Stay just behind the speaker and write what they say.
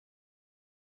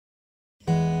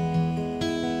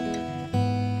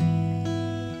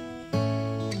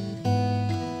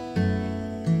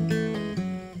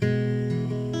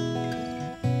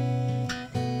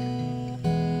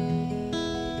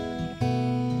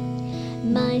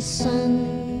My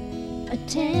son,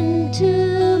 attend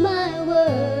to my words.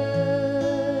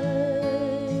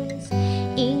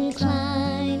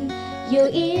 Incline your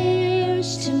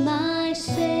ears to my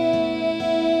sayings.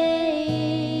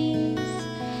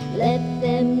 Let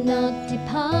them not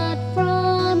depart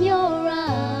from your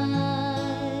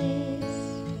eyes.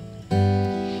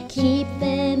 Keep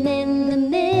them in the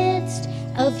midst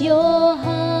of your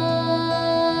heart,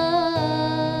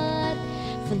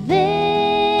 for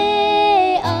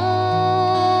they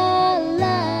are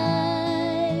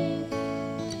life.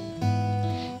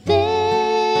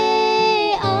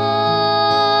 They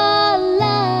are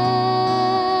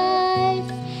life.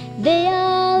 They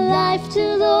are life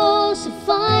to those who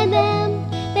find them.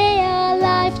 They are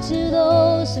life to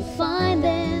those who find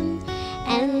them,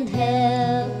 and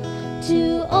help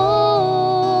to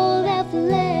all their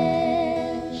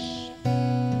flesh.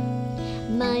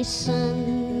 My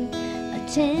son,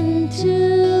 attend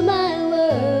to my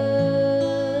words.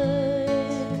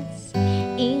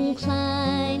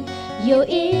 Incline your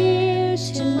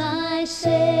ears to my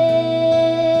sayings.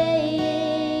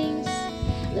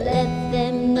 Let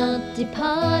them not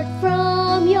depart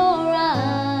from your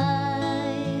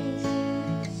eyes.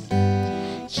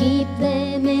 Keep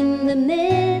them in the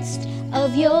midst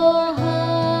of your heart,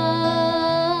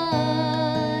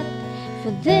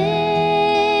 for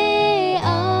they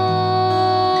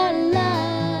are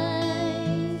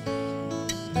life.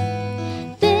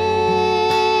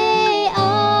 They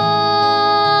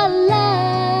are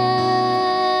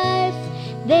life.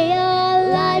 They are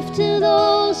life to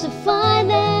those who find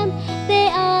them. They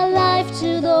are life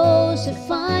to those who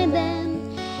find them,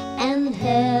 and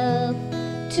help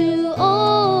to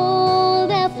all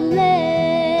their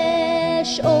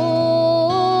flesh.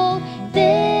 Oh,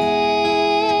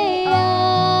 they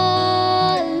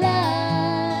are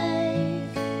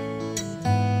life.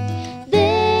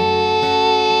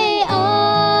 They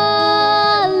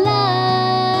are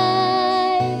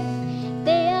life.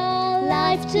 They are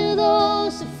life to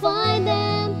those who find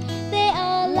them. They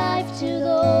are life to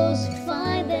those who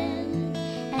find them,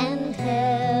 and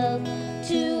help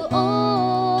to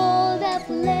all their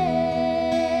flesh.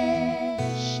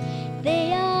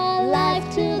 They are life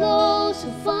to those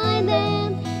who find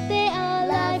them. They are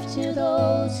life to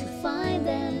those who find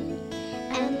them,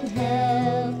 and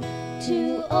help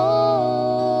to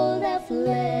all their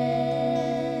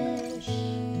flesh,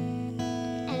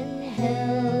 and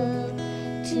help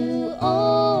to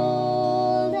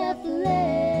all their flesh.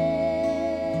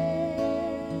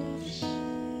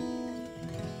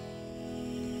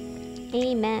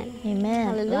 Amen. Amen.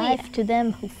 Hallelujah. Life to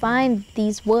them who find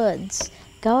these words,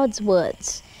 God's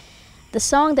words. The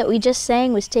song that we just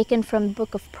sang was taken from the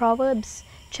book of Proverbs,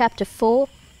 chapter 4,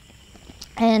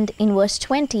 and in verse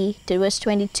 20 to verse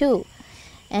 22.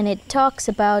 And it talks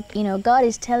about, God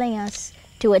is telling us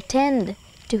to attend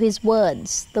to His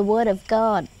words, the word of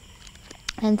God.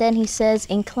 And then He says,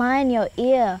 incline your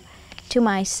ear to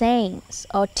my sayings,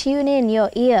 or tune in your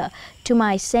ear to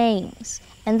my sayings.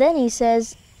 And then He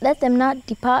says, let them not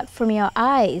depart from your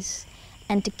eyes,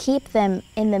 and to keep them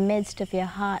in the midst of your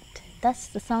heart. That's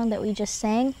the song that we just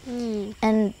sang.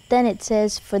 And then it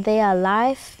says, for they are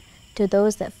life to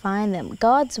those that find them.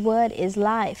 God's word is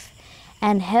life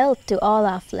and health to all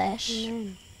our flesh.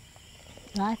 Amen.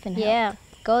 Life and health. Yeah,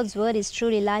 God's word is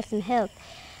truly life and health.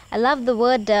 I love the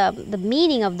word, the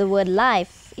meaning of the word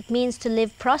life. It means to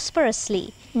live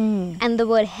prosperously. And the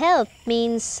word health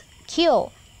means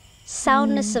cure,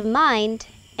 soundness of mind,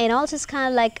 and also it's kind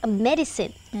of like a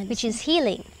medicine, which is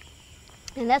healing.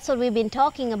 And that's what we've been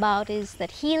talking about, is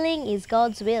that healing is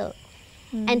God's will.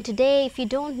 And today, if you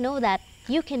don't know that,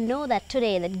 you can know that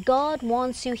today, that God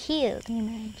wants you healed.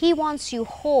 Amen. He wants you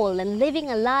whole and living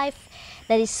a life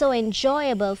that is so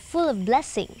enjoyable, full of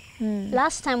blessing.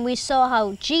 Last time we saw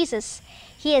how Jesus,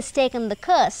 He has taken the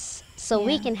curse so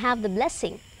we can have the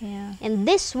blessing. Yeah. And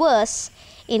this verse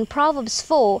in Proverbs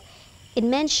 4, it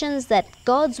mentions that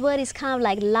God's word is kind of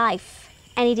like life,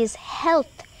 and it is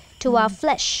health to our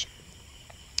flesh.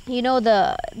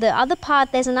 The other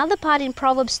part, there's another part in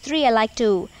Proverbs 3 I like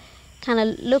to kind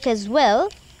of look as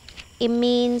well. It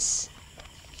means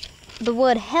the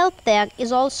word health there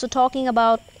is also talking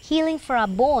about healing for our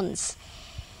bones.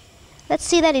 Let's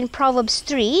see that in Proverbs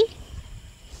 3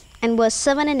 and verse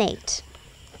 7 and 8.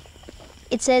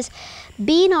 It says,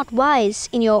 be not wise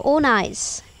in your own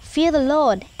eyes. Fear the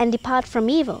Lord and depart from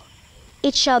evil.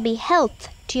 It shall be health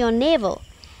to your navel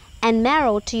and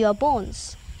marrow to your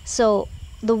bones. So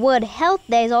the word health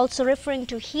there is also referring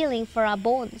to healing for our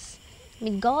bones. I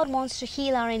mean, God wants to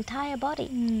heal our entire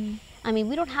body. I mean,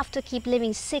 we don't have to keep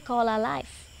living sick all our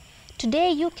life.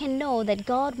 Today you can know that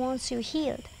God wants you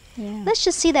healed. Yeah. Let's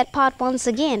just see that part once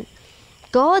again.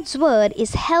 God's word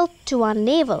is health to our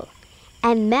navel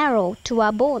and marrow to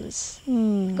our bones.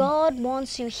 God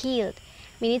wants you healed.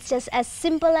 I mean, it's just as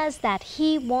simple as that.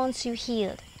 He wants you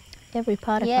healed. Every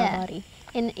part of our body.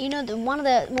 And you know, one of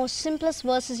the most simplest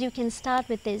verses you can start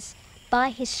with is, by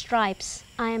his stripes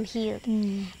I am healed.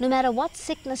 No matter what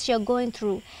sickness you're going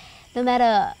through, no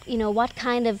matter, you know, what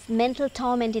kind of mental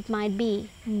torment it might be,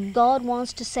 God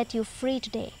wants to set you free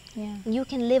today. Yeah. You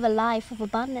can live a life of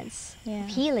abundance, Yeah. of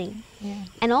healing. Yeah.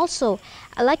 And also,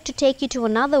 I'd like to take you to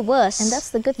another verse. And that's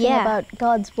the good thing about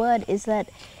God's word, is that,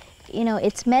 you know,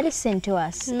 it's medicine to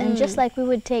us. And just like we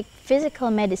would take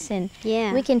physical medicine,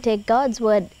 we can take God's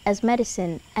word as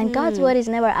medicine. And God's word is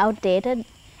never outdated.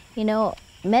 You know,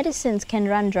 medicines can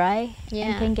run dry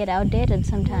and can get outdated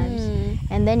sometimes.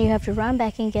 And then you have to run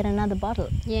back and get another bottle.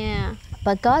 Yeah.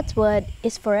 But God's word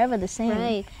is forever the same.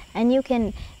 Right. And you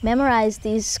can memorize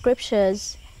these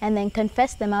scriptures and then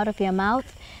confess them out of your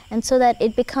mouth, and so that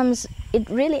it becomes, it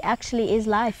really actually is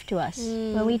life to us.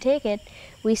 When we take it,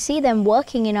 we see them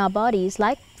working in our bodies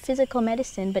like physical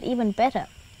medicine, but even better.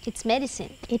 It's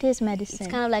medicine. It is medicine.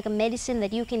 It's kind of like a medicine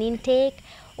that you can intake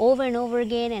over and over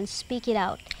again and speak it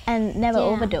out. And never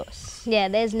overdose. Yeah,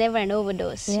 there's never an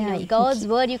overdose. Yeah. You know, God's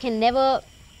word, you can never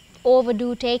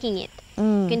overdo taking it.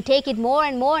 You can take it more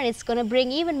and more, and it's going to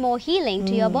bring even more healing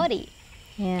to your body.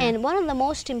 Yeah. And one of the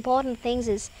most important things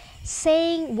is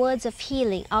saying words of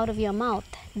healing out of your mouth.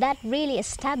 That really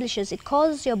establishes, it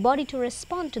causes your body to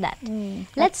respond to that.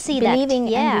 Let's see that.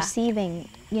 Believing and receiving,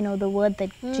 you know, the word that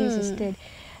Jesus did,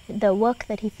 the work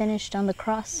that he finished on the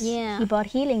cross. He brought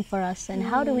healing for us. And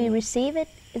how do we receive it?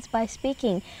 It's by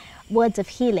speaking words of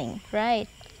healing. Right.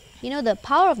 You know, the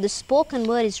power of the spoken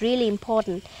word is really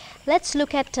important. Let's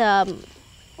look at,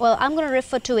 well, I'm going to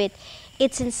refer to it.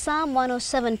 It's in Psalm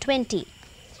 107:20.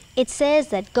 It says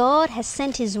that God has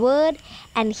sent his word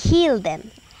and healed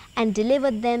them and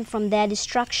delivered them from their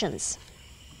destructions.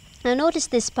 Now notice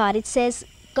this part. It says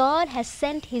God has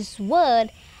sent his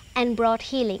word and brought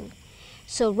healing.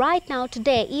 So right now,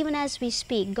 today, even as we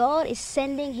speak, God is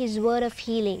sending his word of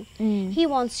healing. He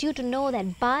wants you to know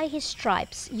that by his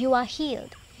stripes you are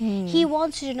healed. He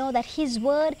wants you to know that his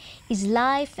word is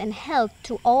life and health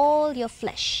to all your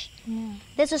flesh.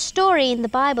 There's a story in the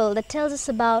Bible that tells us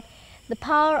about the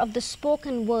power of the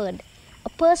spoken word. A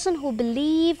person who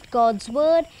believed God's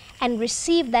word and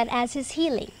received that as his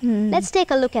healing. Let's take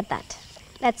a look at that.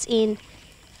 That's in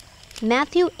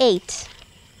Matthew 8.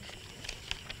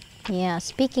 Yeah,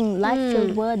 speaking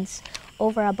life-filled words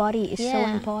over our body is so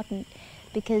important,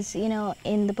 because, you know,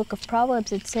 in the book of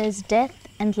Proverbs it says death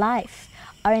and life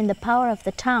are in the power of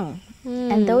the tongue,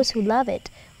 and those who love it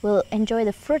will enjoy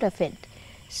the fruit of it.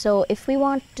 So if we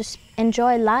want to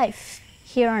enjoy life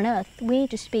here on earth, we need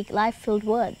to speak life-filled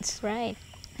words. Right.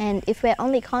 And if we're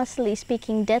only constantly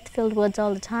speaking death-filled words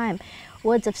all the time,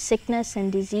 words of sickness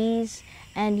and disease,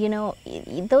 and, you know,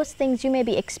 those things, you may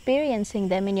be experiencing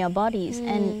them in your bodies.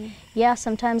 And yeah,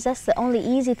 sometimes that's the only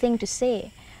easy thing to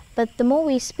say. But the more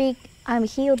we speak, I'm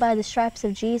healed by the stripes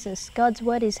of Jesus, God's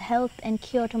word is health and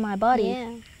cure to my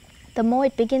body, the more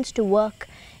it begins to work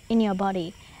in your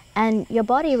body. And your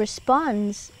body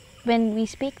responds when we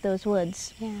speak those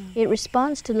words. It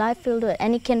responds to life-filled word,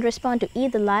 and it can respond to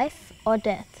either life or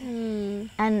death.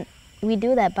 And we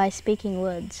do that by speaking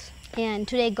words. And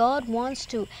today God wants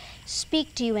to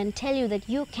speak to you and tell you that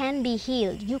you can be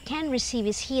healed. You can receive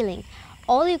his healing.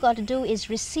 All you got to do is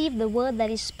receive the word that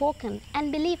is spoken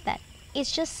and believe that.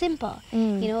 It's just simple.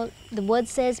 You know, the word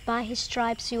says, by his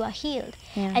stripes you are healed.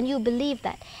 And you believe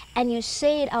that. And you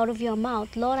say it out of your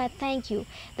mouth. Lord, I thank you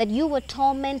that you were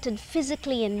tormented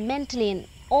physically and mentally in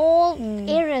all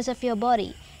areas of your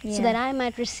body, so that I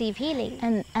might receive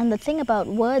healing. And the thing about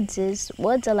words is,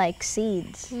 words are like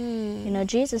seeds. You know,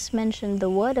 Jesus mentioned the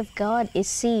word of God is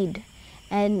seed.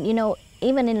 And, you know,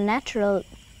 even in the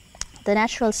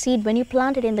natural seed, when you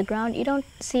plant it in the ground, you don't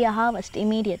see a harvest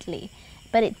immediately.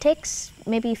 But it takes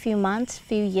maybe a few months,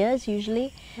 few years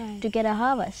usually, to get a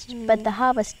harvest. But the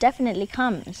harvest definitely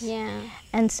comes.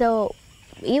 And so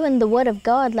even the word of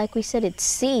God, like we said, it's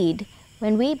seed.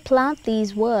 When we plant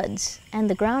these words, and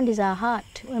the ground is our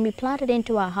heart, when we plant it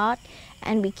into our heart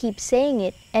and we keep saying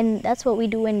it, and that's what we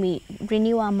do when we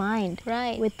renew our mind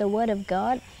with the word of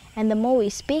God, and the more we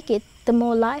speak it, the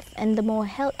more life and the more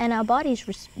health, and our bodies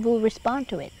will respond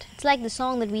to it. It's like the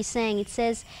song that we sang. It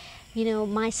says, you know,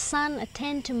 my son,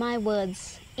 attend to my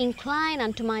words, incline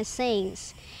unto my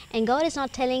sayings. And God is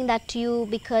not telling that to you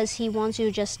because he wants you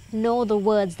to just know the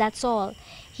words, that's all.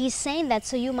 He's saying that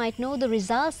so you might know the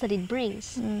results that it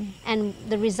brings. And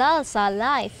the results are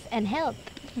life and health.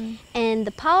 And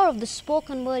the power of the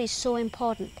spoken word is so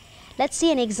important. Let's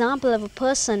see an example of a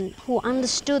person who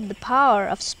understood the power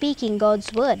of speaking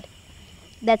God's word.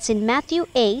 That's in Matthew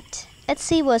 8. Let's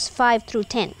see verse 5 through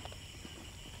 10.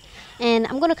 And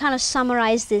I'm going to kind of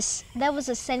summarize this. There was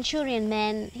a centurion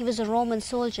man. He was a Roman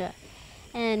soldier.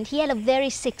 And he had a very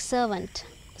sick servant,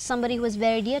 somebody who was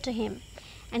very dear to him.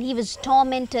 And he was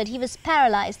tormented. He was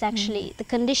paralyzed, actually. The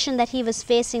condition that he was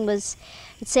facing was,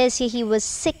 it says here, he was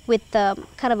sick with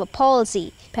kind of a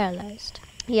palsy. Paralyzed.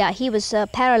 Yeah, he was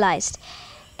paralyzed.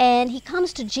 And he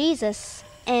comes to Jesus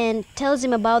and tells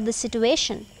him about the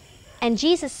situation. And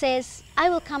Jesus says, I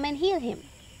will come and heal him.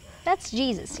 That's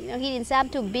Jesus. You know, he didn't say, I'm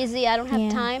too busy, I don't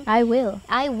have time. I will.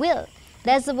 I will.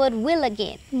 There's the word will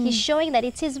again. He's showing that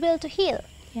it's his will to heal.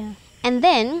 Yeah. And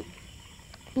then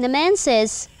the man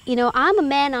says, you know, I'm a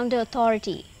man under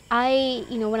authority.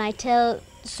 When I tell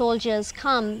soldiers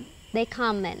come, they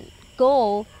come, and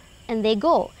go, and they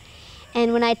go.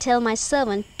 And when I tell my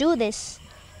servant, do this,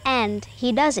 and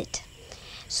he does it.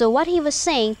 So what he was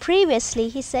saying previously,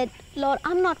 he said, Lord,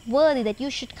 I'm not worthy that you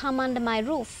should come under my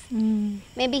roof.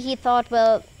 Maybe he thought,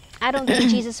 well, I don't think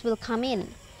Jesus will come in.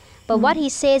 But what he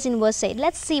says in verse 8,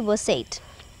 let's see verse 8.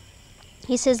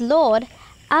 He says, Lord,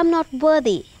 I'm not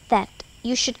worthy that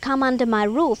you should come under my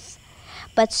roof,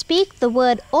 but speak the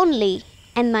word only,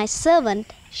 and my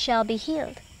servant shall be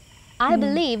healed. I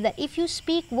believe that if you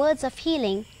speak words of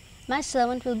healing, my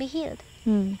servant will be healed.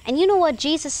 And you know what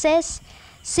Jesus says?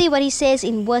 See what he says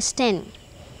in verse 10.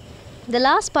 The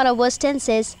last part of verse 10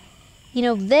 says, you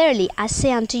know, verily I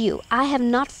say unto you, I have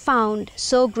not found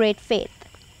so great faith.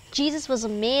 Jesus was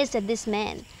amazed at this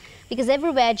man, because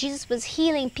everywhere Jesus was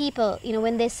healing people. You know,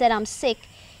 when they said, I'm sick,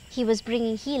 he was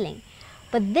bringing healing.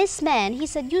 But this man, he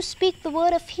said, you speak the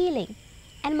word of healing,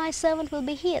 and my servant will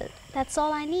be healed. That's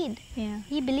all I need. Yeah.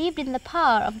 He believed in the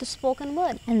power of the spoken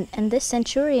word. And this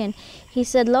centurion, he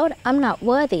said, Lord, I'm not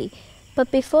worthy. But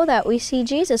before that, we see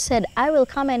Jesus said, I will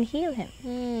come and heal him.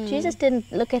 Jesus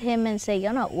didn't look at him and say,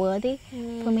 you're not worthy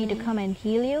for me to come and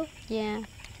heal you. Yeah.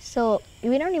 So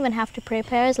we don't even have to pray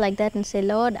prayers like that and say,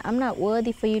 Lord, I'm not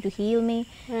worthy for you to heal me,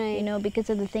 Right. you know, because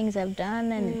of the things I've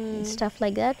done and stuff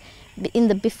like that. In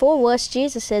the before verse,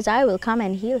 Jesus says, I will come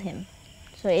and heal him.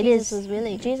 So Jesus was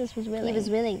willing. Jesus was willing. He was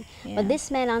willing. Yeah. But this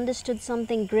man understood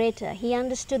something greater. He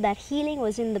understood that healing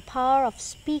was in the power of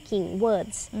speaking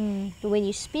words. When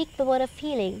you speak the word of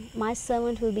healing, my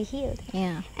servant will be healed.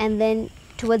 Yeah. And then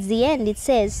towards the end it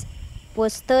says,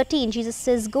 verse 13, Jesus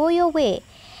says, go your way,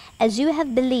 as you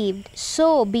have believed,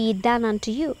 so be it done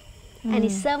unto you. And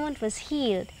his servant was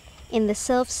healed in the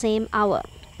self-same hour.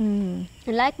 And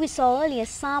like we saw earlier,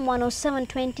 Psalm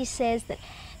 107:20 says that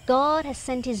God has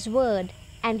sent his word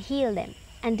and healed them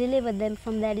and delivered them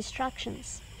from their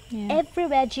destructions. Yeah.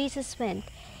 Everywhere Jesus went,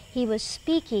 he was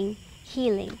speaking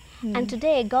healing. And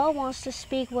today God wants to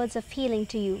speak words of healing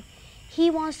to you.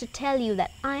 He wants to tell you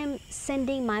that I am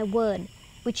sending my word,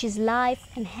 which is life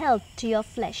and health to your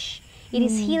flesh. It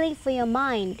is healing for your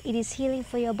mind. It is healing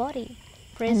for your body.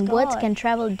 Praise And God. words can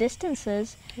travel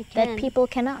distances that can. people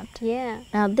cannot. Yeah.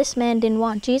 Now, this man didn't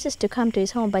want Jesus to come to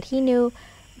his home, but he knew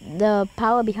the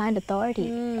power behind authority,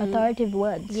 authoritative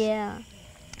words. Yeah.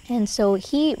 And so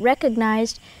he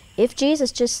recognized if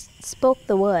Jesus just spoke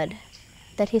the word,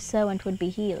 that his servant would be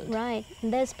healed. Right.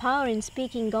 And there's power in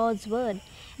speaking God's word.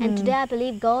 And today I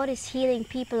believe God is healing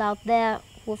people out there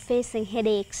who are facing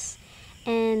headaches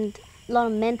and a lot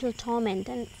of mental torment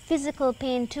and physical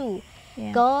pain too.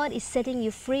 Yeah. God is setting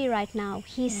you free right now.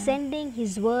 He's sending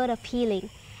his word of healing.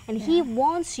 And he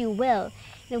wants you well.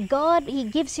 You know, God, he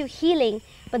gives you healing,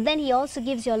 but then he also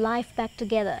gives your life back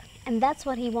together. And that's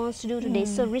what he wants to do today.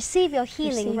 So receive your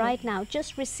healing Receive right now.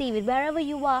 Just receive it. Wherever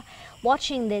you are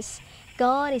watching this,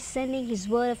 God is sending his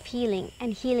word of healing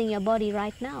and healing your body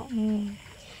right now.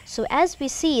 So as we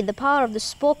see the power of the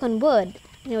spoken word,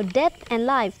 you know, death and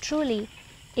life truly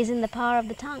is in the power of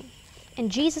the tongue. And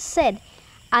Jesus said,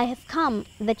 I have come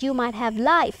that you might have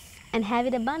life and have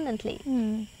it abundantly.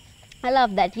 I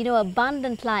love that. You know,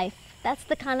 abundant life. That's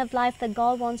the kind of life that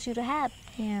God wants you to have.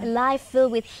 Yeah. A life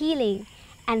filled with healing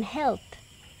and health.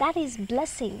 That is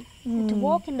blessing. To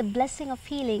walk in the blessing of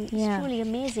healing is truly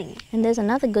amazing. And there's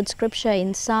another good scripture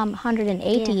in Psalm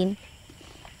 118,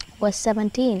 verse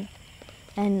 17.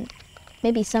 And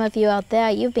maybe some of you out there,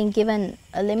 you've been given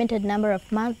a limited number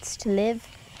of months to live,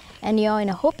 and you're in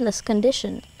a hopeless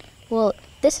condition. Well,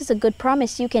 this is a good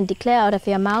promise you can declare out of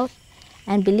your mouth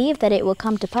and believe that it will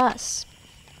come to pass.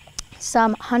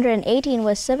 Psalm 118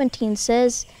 verse 17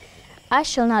 says, I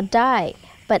shall not die,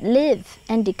 but live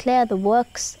and declare the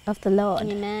works of the Lord.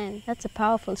 Amen. That's a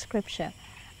powerful scripture.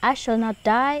 I shall not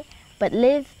die, but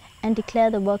live and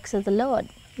declare the works of the Lord.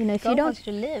 You know, if God you don't, wants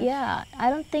to live. yeah, I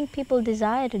don't think people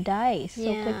desire to die so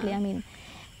Yeah. quickly. I mean,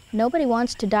 nobody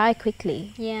wants to die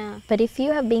quickly. Yeah. But if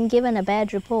you have been given a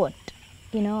bad report,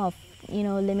 you know, of, you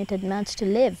know, limited months to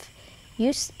live,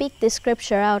 you speak this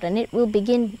scripture out and it will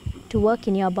begin to work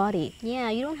in your body. Yeah,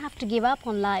 you don't have to give up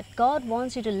on life. God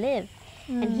wants you to live.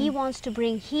 And He wants to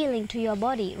bring healing to your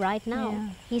body right now. Yeah.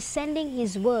 He's sending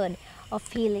His word of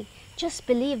healing. Just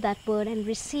believe that word and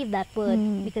receive that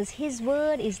word, because His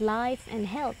word is life and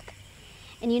health.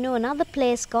 And you know, another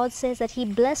place God says that He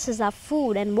blesses our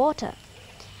food and water.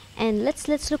 And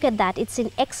let's look at that. It's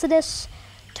in Exodus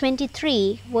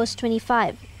 23 verse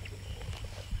 25.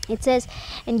 It says,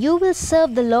 "And you will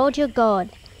serve the Lord your God,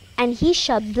 and He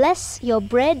shall bless your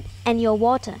bread and your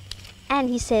water. And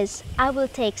He says, I will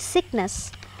take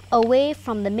sickness away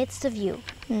from the midst of you."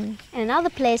 And another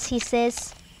place He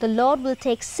says, "The Lord will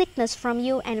take sickness from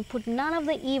you and put none of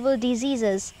the evil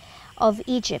diseases of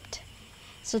Egypt."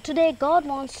 So today God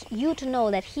wants you to know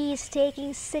that He is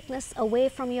taking sickness away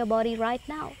from your body right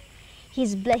now.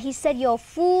 He said your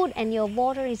food and your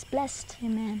water is blessed.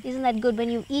 Amen. Isn't that good? When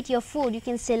you eat your food, you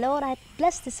can say, "Lord, I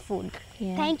bless this food.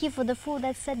 Yeah. Thank you for the food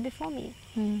that's set before me."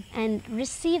 And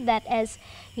receive that as,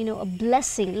 you know, a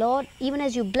blessing. Lord, even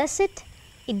as you bless it,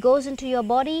 it goes into your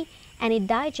body and it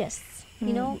digests,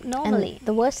 you know, normally. And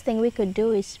the worst thing we could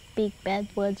do is speak bad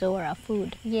words over our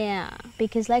food. Yeah.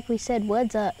 Because like we said,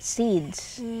 words are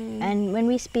seeds. And when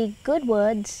we speak good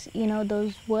words, you know,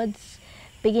 those words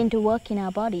begin to work in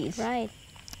our bodies. Right.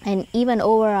 And even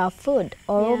over our food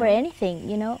or Yeah. over anything,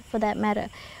 you know, for that matter.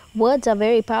 Words are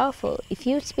very powerful. If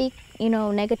you speak, you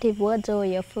know, negative words over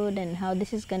your food and how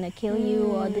this is going to kill you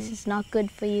or this is not good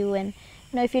for you, and,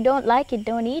 you know, if you don't like it,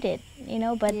 don't eat it, you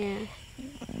know, but Yeah.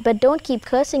 but don't keep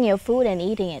cursing your food and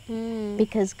eating it,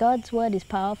 because God's word is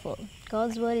powerful.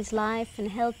 God's word is life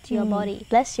and health to your body.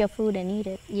 Bless your food and eat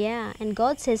it. Yeah, and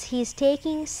God says He is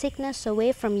taking sickness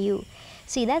away from you.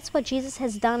 See, that's what Jesus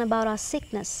has done about our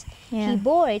sickness. Yeah. He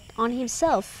bore it on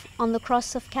Himself on the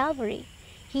cross of Calvary.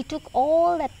 He took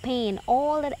all that pain,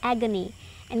 all that agony,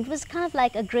 and it was kind of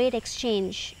like a great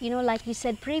exchange. You know, like you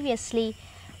said previously,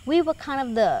 we were kind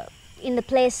of in the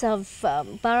place of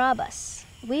Barabbas.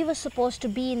 We were supposed to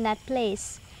be in that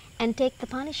place and take the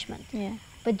punishment. Yeah.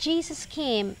 But Jesus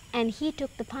came and He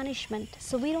took the punishment,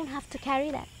 so we don't have to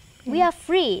carry that. We are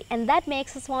free, and that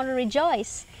makes us want to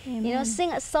rejoice. You know,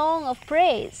 sing a song of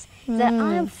praise that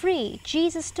I am free.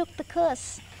 Jesus took the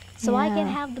curse, so I can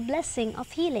Yeah. have the blessing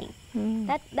of healing.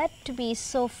 That to me is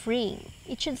so freeing.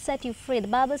 It should set you free.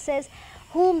 The Bible says,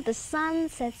 "Whom the Son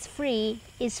sets free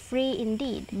is free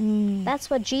indeed." That's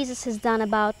what Jesus has done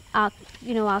about our,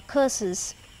 you know, our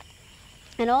curses.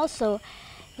 And also,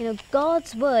 you know,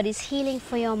 God's word is healing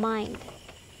for your mind.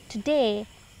 Today,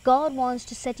 God wants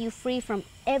to set you free from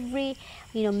every,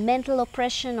 you know, mental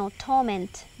oppression or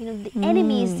torment. You know, the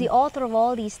enemy is the author of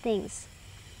all these things.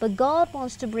 But God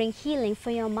wants to bring healing for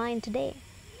your mind today.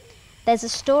 There's a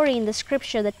story in the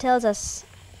scripture that tells us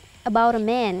about a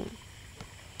man.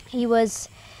 He was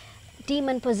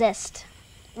demon possessed,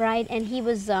 right? And he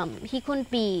was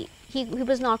he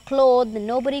was not clothed, and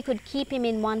nobody could keep him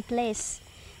in one place.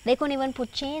 They couldn't even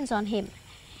put chains on him.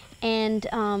 And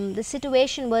the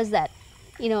situation was that,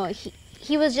 you know,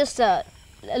 he was just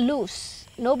loose.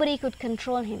 Nobody could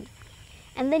control him.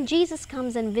 And then Jesus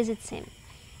comes and visits him.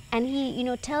 And He, you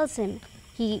know, tells him,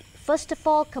 He first of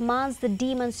all commands the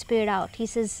demon spirit out. He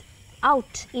says,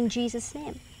 "Out in Jesus'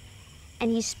 name."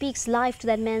 And He speaks life to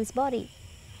that man's body.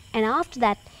 And after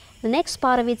that, the next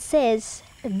part of it says,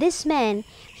 this man,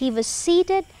 he was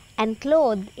seated and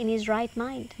clothed in his right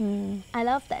mind. I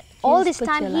love that. All this put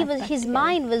time your life back his together.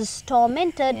 mind was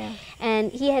tormented, Yeah.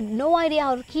 and he had no idea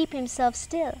how to keep himself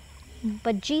still.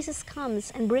 But Jesus comes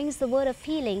and brings the word of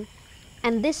healing,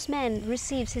 and this man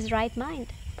receives his right mind.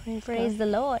 Praise the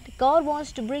Lord. God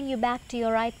wants to bring you back to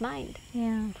your right mind.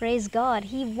 Yeah. Praise God.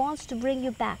 He wants to bring you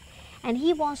back, and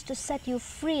He wants to set you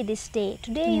free this day.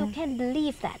 Today you can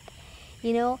believe that.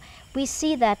 You know, we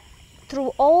see that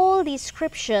through all these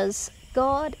scriptures,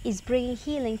 God is bringing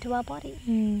healing to our body.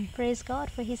 Praise God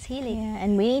for His healing. Yeah,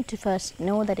 and we need to first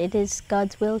know that it is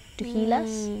God's will to heal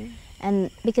us,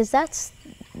 and because that's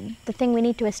the thing we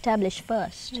need to establish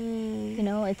first. You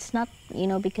know, it's not, you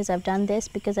know, because I've done this,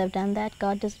 because I've done that,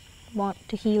 God doesn't want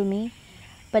to heal me,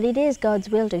 but it is God's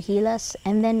will to heal us.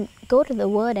 And then go to the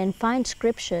Word and find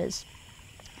scriptures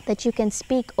that you can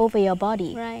speak over your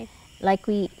body. Right. Like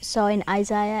we saw in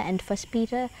Isaiah and 1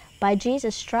 Peter, by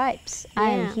Jesus' stripes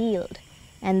I am healed.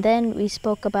 And then we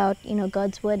spoke about, you know,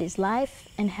 God's word is life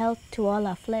and health to all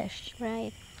our flesh.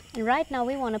 Right. And right now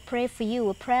we want to pray for you,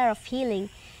 a prayer of healing.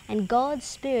 And God's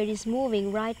Spirit is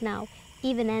moving right now.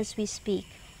 even as we speak.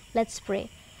 Let's pray.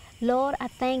 Lord, I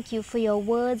thank you for your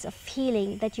words of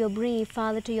healing that you're bringing,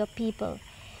 Father, to your people.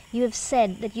 You have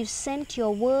said that you sent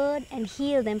your word and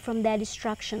healed them from their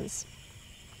destructions.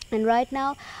 And right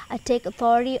now, I take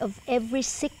authority of every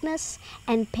sickness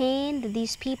and pain that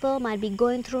these people might be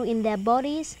going through in their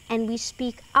bodies, and we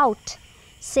speak out.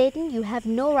 Satan, you have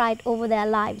no right over their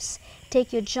lives.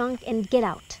 Take your junk and get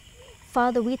out.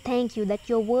 Father, we thank you that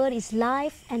your word is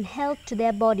life and health to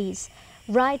their bodies.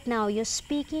 Right now, you're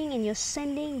speaking and you're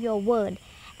sending your word,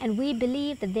 and we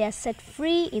believe that they are set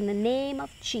free in the name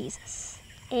of Jesus.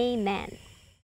 Amen.